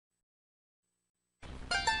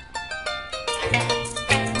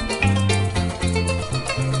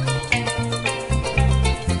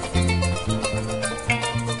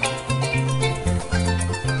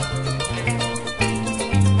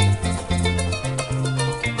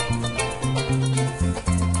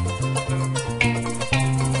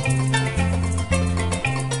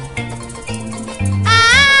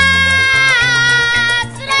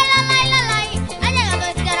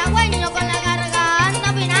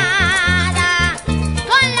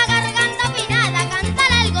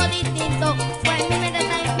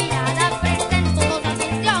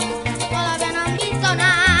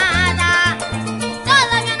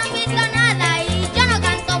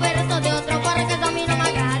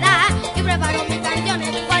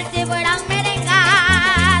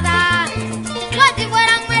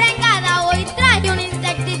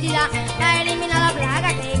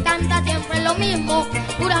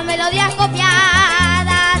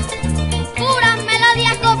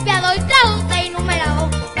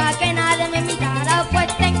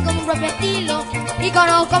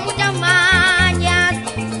con muchas mañas,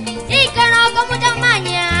 y conozco muchas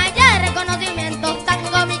mañas, ya de reconocimiento.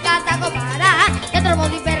 Tengo mi casa copada de tromos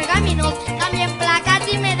y pergaminos, también placas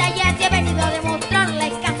y medallas, y he venido a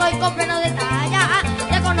demostrarles que soy con pleno de talla.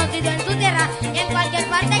 Reconocido en su tierra y en cualquier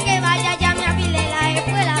parte que vaya, ya me afilé la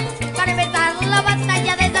escuela para empezar la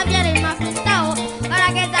batalla, desafiar el más pintado, para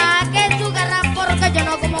que saque su garra, porque yo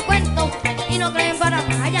no como cuento y no creen para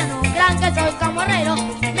vaya, no crean que soy camorrero.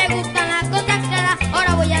 Me gustan las cosas claras,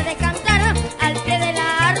 ahora voy a descansar al pie de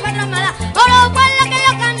la arpa tramada. Oro por lo que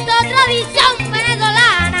yo canto, tradición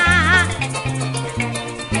venezolana.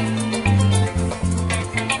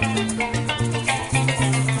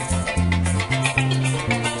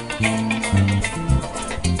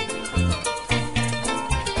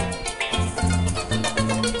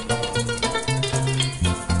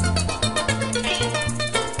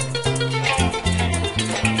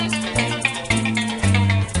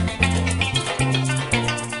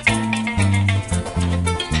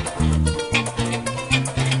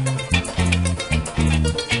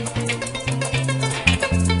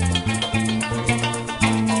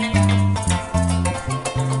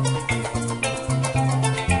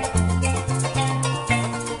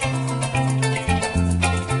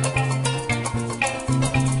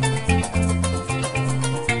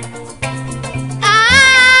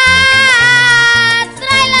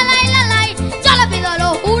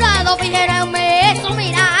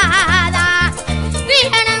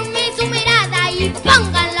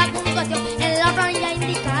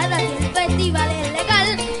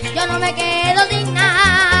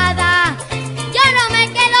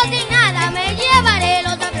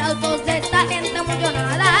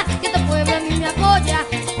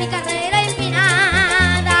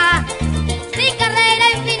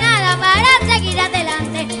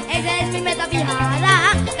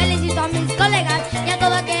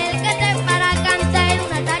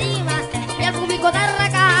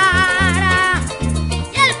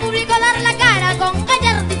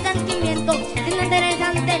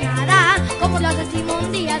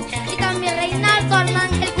 Y también Reinaldo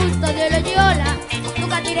Ángel Custodio Loyola,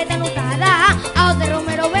 Lugar Recio,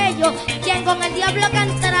 AUTOR Bello, quien con el diablo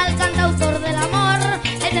cantará al cantautor del amor,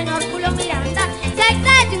 el señor Julio Miranda,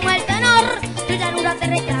 sexésimo el tenor, tu llanura te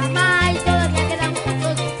reclama y todavía quedan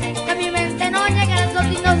muchos, que a mi mente no llegan los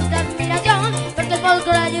signos de admiración, porque el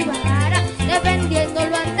folclore llevará,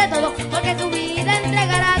 defendiéndolo ante todo, porque su vida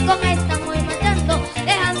entregará, con esta muy marchando,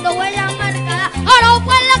 dejando huella marcada. Oro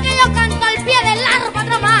fue lo que yo canto al pie del arpa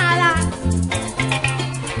tramada.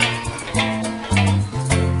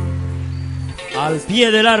 Al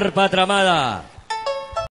pie del arpa tramada.